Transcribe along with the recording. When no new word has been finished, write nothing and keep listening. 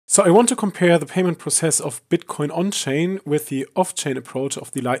So I want to compare the payment process of Bitcoin on-chain with the off-chain approach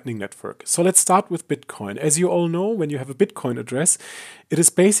of the Lightning Network. So let's start with Bitcoin. As you all know, when you have a Bitcoin address, it is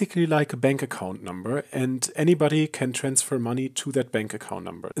basically like a bank account number, and anybody can transfer money to that bank account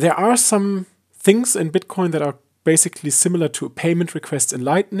number. There are some things in Bitcoin that are basically similar to a payment request in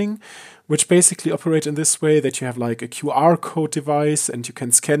Lightning, which basically operate in this way that you have like a QR code device and you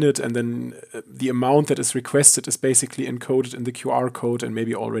can scan it, and then the amount that is requested is basically encoded in the QR code and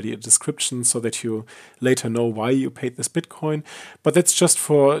maybe already a description so that you later know why you paid this Bitcoin. But that's just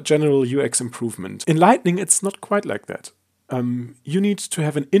for general UX improvement. In Lightning, it's not quite like that. You need to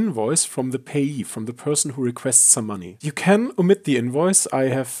have an invoice from the payee, from the person who requests some money. You can omit the invoice. I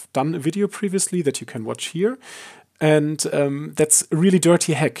have done a video previously that you can watch here. And that's a really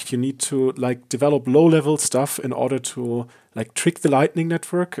dirty hack. You need to like develop low-level stuff in order to like trick the Lightning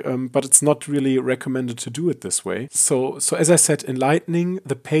Network, but it's not really recommended to do it this way. So as I said, in Lightning,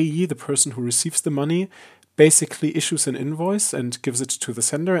 the payee, the person who receives the money, basically issues an invoice and gives it to the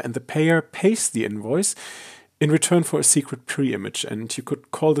sender, and the payer pays the invoice in return for a secret pre-image, and you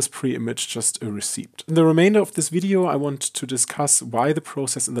could call this pre-image just a receipt. In the remainder of this video, I want to discuss why the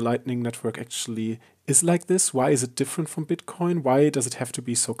process in the Lightning Network actually is like this. Why is it different from Bitcoin? Why does it have to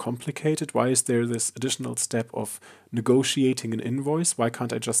be so complicated? Why is there this additional step of negotiating an invoice? Why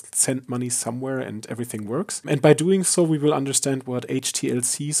can't I just send money somewhere and everything works? And by doing so, we will understand what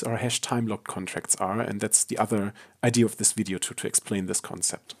HTLCs or hash time-locked contracts are, and that's the other idea of this video to explain this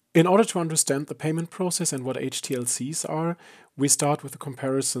concept. In order to understand the payment process and what HTLCs are, we start with a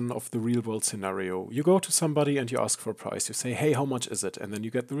comparison of the real-world scenario. You go to somebody and you ask for a price. You say, hey, how much is it? And then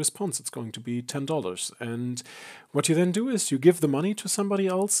you get the response, it's going to be $10. And what you then do is you give the money to somebody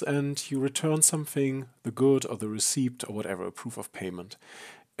else and you return something, the good or the receipt or whatever, a proof of payment.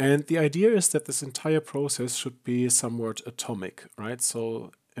 And the idea is that this entire process should be somewhat atomic, right?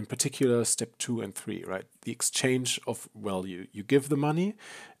 So in particular, step 2 and 3, right? The exchange of value. You give the money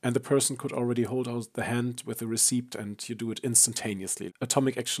and the person could already hold out the hand with the receipt and you do it instantaneously.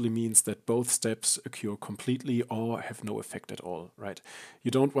 Atomic actually means that both steps occur completely or have no effect at all, right?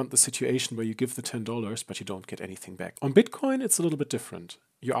 You don't want the situation where you give the $10 but you don't get anything back. On Bitcoin, it's a little bit different.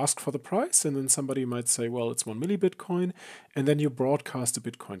 You ask for the price and then somebody might say, well, it's 1 millibitcoin, and then you broadcast a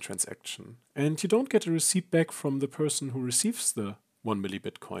Bitcoin transaction. And you don't get a receipt back from the person who receives the 1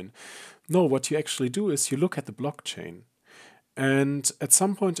 millibitcoin. No, what you actually do is you look at the blockchain. And at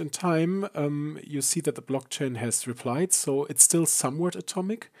some point in time, you see that the blockchain has replied, so it's still somewhat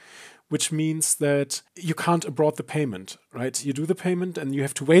atomic, which means that you can't abort the payment, right? You do the payment and you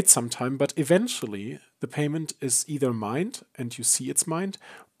have to wait some time, but eventually the payment is either mined and you see it's mined,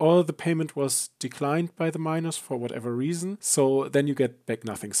 or the payment was declined by the miners for whatever reason, so then you get back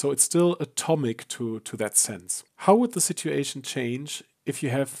nothing. So it's still atomic to that sense. How would the situation change if you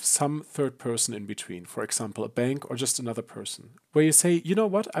have some third person in between, for example, a bank or just another person, where you say, you know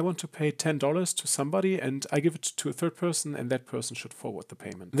what, I want to pay $10 to somebody and I give it to a third person and that person should forward the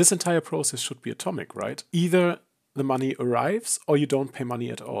payment. This entire process should be atomic, right? Either the money arrives or you don't pay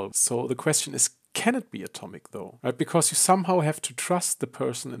money at all. So the question is, can it be atomic though? Right? Because you somehow have to trust the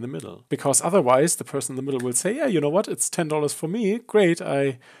person in the middle. Because otherwise the person in the middle will say, yeah, you know what, it's $10 for me, great,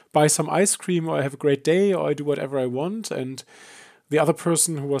 I buy some ice cream or I have a great day or I do whatever I want, and the other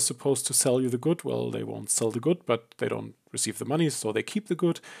person who was supposed to sell you the good, well, they won't sell the good, but they don't receive the money, so they keep the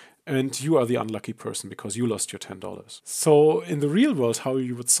good, and you are the unlucky person because you lost your $10. So in the real world, how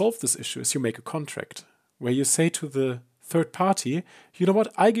you would solve this issue is you make a contract where you say to the third party, you know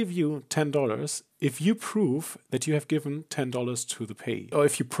what, I give you $10 if you prove that you have given $10 to the payee, or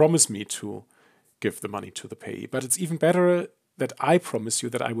if you promise me to give the money to the payee. But it's even better that I promise you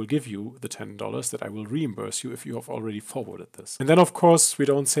that I will give you the $10, that I will reimburse you if you have already forwarded this. And then, of course, we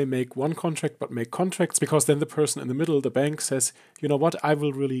don't say make one contract, but make contracts, because then the person in the middle, the bank, says, you know what, I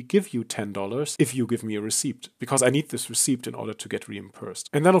will really give you $10 if you give me a receipt, because I need this receipt in order to get reimbursed.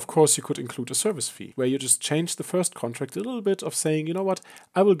 And then, of course, you could include a service fee, where you just change the first contract a little bit of saying, you know what,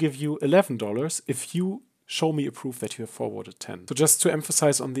 I will give you $11 if you show me a proof that you have forwarded 10. So just to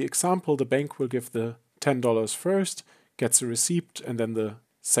emphasize on the example, the bank will give the $10 first, gets a receipt, and then the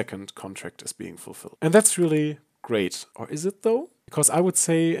second contract is being fulfilled. And that's really great. Or is it though? Because I would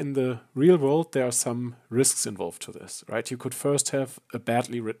say in the real world there are some risks involved to this, right? You could first have a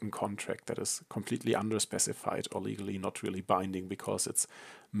badly written contract that is completely underspecified or legally not really binding because it's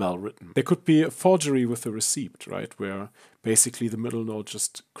mal-written. There could be a forgery with a receipt, right? Where basically the middle node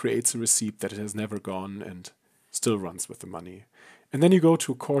just creates a receipt that it has never gone and still runs with the money. And then you go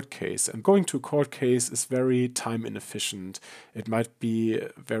to a court case, and going to a court case is very time inefficient. It might be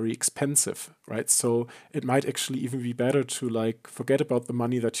very expensive, right? So it might actually even be better to like forget about the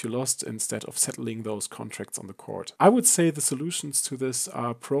money that you lost instead of settling those contracts on the court. I would say the solutions to this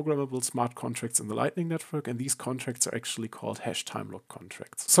are programmable smart contracts in the Lightning Network, and these contracts are actually called hash time lock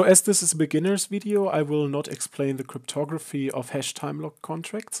contracts. So as this is a beginner's video, I will not explain the cryptography of hash time lock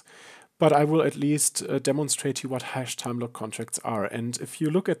contracts, but I will at least demonstrate to you what hash time lock contracts are. And if you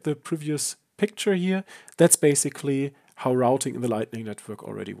look at the previous picture here, that's basically how routing in the Lightning Network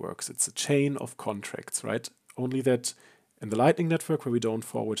already works. It's a chain of contracts, right? Only that in the Lightning Network, where we don't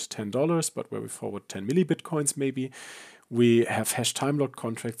forward $10, but where we forward 10 millibitcoins maybe, we have hash time lock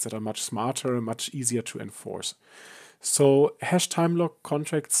contracts that are much smarter, much easier to enforce. So hash time lock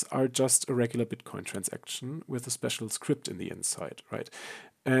contracts are just a regular Bitcoin transaction with a special script in the inside, right?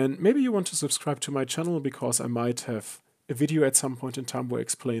 And maybe you want to subscribe to my channel because I might have a video at some point in time where I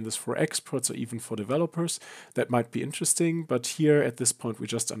explain this for experts or even for developers. That might be interesting, but here at this point we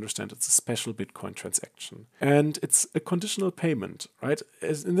just understand it's a special Bitcoin transaction. And it's a conditional payment, right?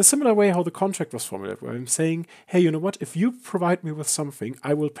 As in the similar way how the contract was formulated, where I'm saying, hey, you know what, if you provide me with something,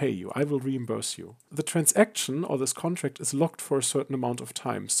 I will pay you, I will reimburse you. The transaction or this contract is locked for a certain amount of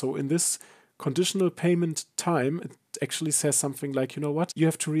time. So in this conditional payment time, it actually says something like, you know what, you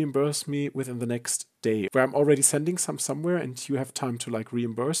have to reimburse me within the next day, where I'm already sending somewhere and you have time to like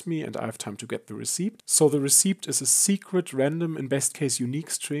reimburse me and I have time to get the receipt. So the receipt is a secret, random, in best case unique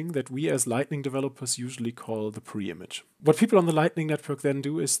string that we as Lightning developers usually call the pre-image. What people on the Lightning Network then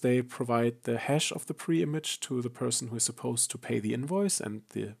do is they provide the hash of the pre-image to the person who is supposed to pay the invoice, and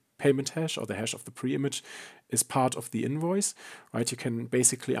the payment hash or the hash of the pre-image is part of the invoice, right? You can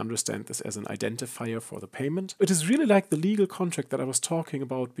basically understand this as an identifier for the payment. It is really like the legal contract that I was talking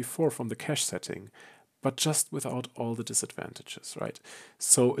about before from the cache setting, but just without all the disadvantages, right?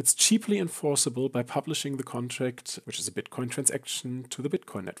 So it's cheaply enforceable by publishing the contract, which is a Bitcoin transaction, to the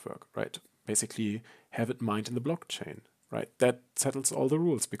Bitcoin network, right? Basically have it mined in the blockchain. Right, that settles all the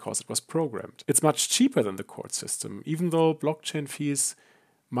rules because it was programmed. It's much cheaper than the court system, even though blockchain fees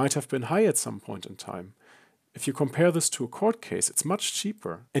might have been high at some point in time. If you compare this to a court case, it's much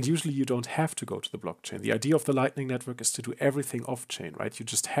cheaper. And usually you don't have to go to the blockchain. The idea of the Lightning Network is to do everything off-chain, right? You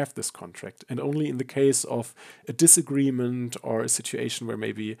just have this contract. And only in the case of a disagreement or a situation where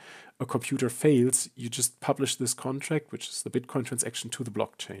maybe a computer fails, you just publish this contract, which is the Bitcoin transaction, to the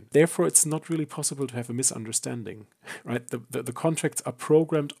blockchain. Therefore, it's not really possible to have a misunderstanding, right? The contracts are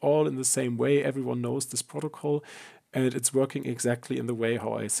programmed all in the same way. Everyone knows this protocol. And it's working exactly in the way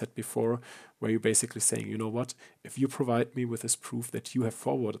how I said before, where you're basically saying, you know what, if you provide me with this proof that you have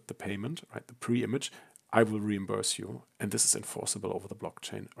forwarded the payment, right, the pre-image, I will reimburse you. And this is enforceable over the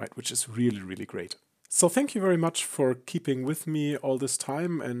blockchain, right, which is really, really great. So thank you very much for keeping with me all this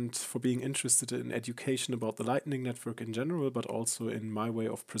time and for being interested in education about the Lightning Network in general, but also in my way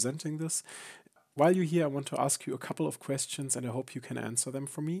of presenting this. While you're here, I want to ask you a couple of questions and I hope you can answer them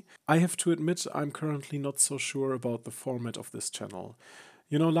for me. I have to admit, I'm currently not so sure about the format of this channel.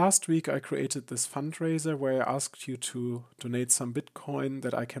 You know, last week I created this fundraiser where I asked you to donate some Bitcoin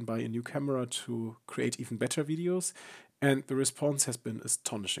that I can buy a new camera to create even better videos. And the response has been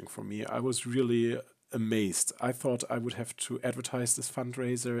astonishing for me. I was really amazed. I thought I would have to advertise this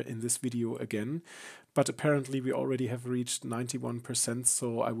fundraiser in this video again, but apparently we already have reached 91%,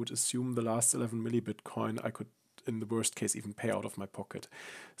 so I would assume the last 11 millibitcoin I could, in the worst case, even pay out of my pocket.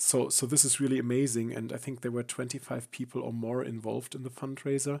 So this is really amazing, and I think there were 25 people or more involved in the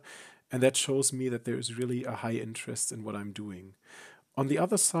fundraiser, and that shows me that there is really a high interest in what I'm doing. On the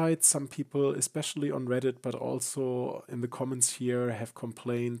other side, some people, especially on Reddit, but also in the comments here, have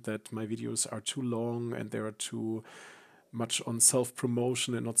complained that my videos are too long and they are too much on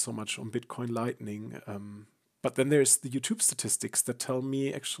self-promotion and not so much on Bitcoin Lightning. But then there's the YouTube statistics that tell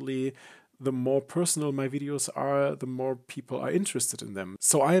me actually the more personal my videos are, the more people are interested in them.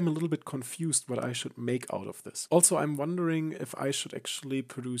 So I am a little bit confused what I should make out of this. Also, I'm wondering if I should actually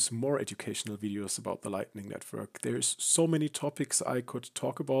produce more educational videos about the Lightning Network. There's so many topics I could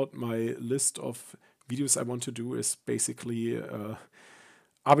talk about. My list of videos I want to do is basically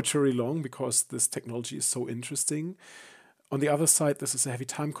arbitrarily long because this technology is so interesting. On the other side, this is a heavy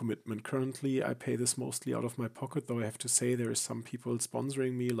time commitment. Currently, I pay this mostly out of my pocket, though I have to say there is some people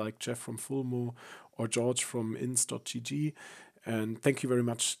sponsoring me, like Jeff from Fulmo or George from ins.gg. And thank you very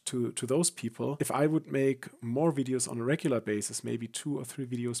much to those people. If I would make more videos on a regular basis, maybe 2 or 3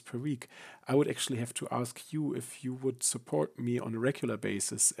 videos per week, I would actually have to ask you if you would support me on a regular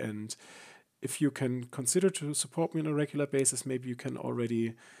basis. And if you can consider to support me on a regular basis, maybe you can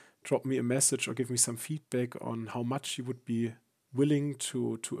already drop me a message or give me some feedback on how much you would be willing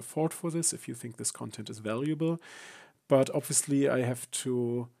to afford for this, if you think this content is valuable. But obviously I have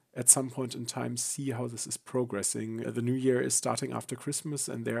to, at some point in time, see how this is progressing. The new year is starting after Christmas,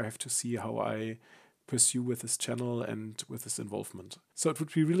 and there I have to see how I pursue with this channel and with this involvement. So it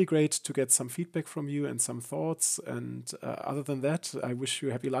would be really great to get some feedback from you and some thoughts. And other than that, I wish you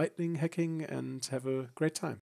happy lightning hacking and have a great time.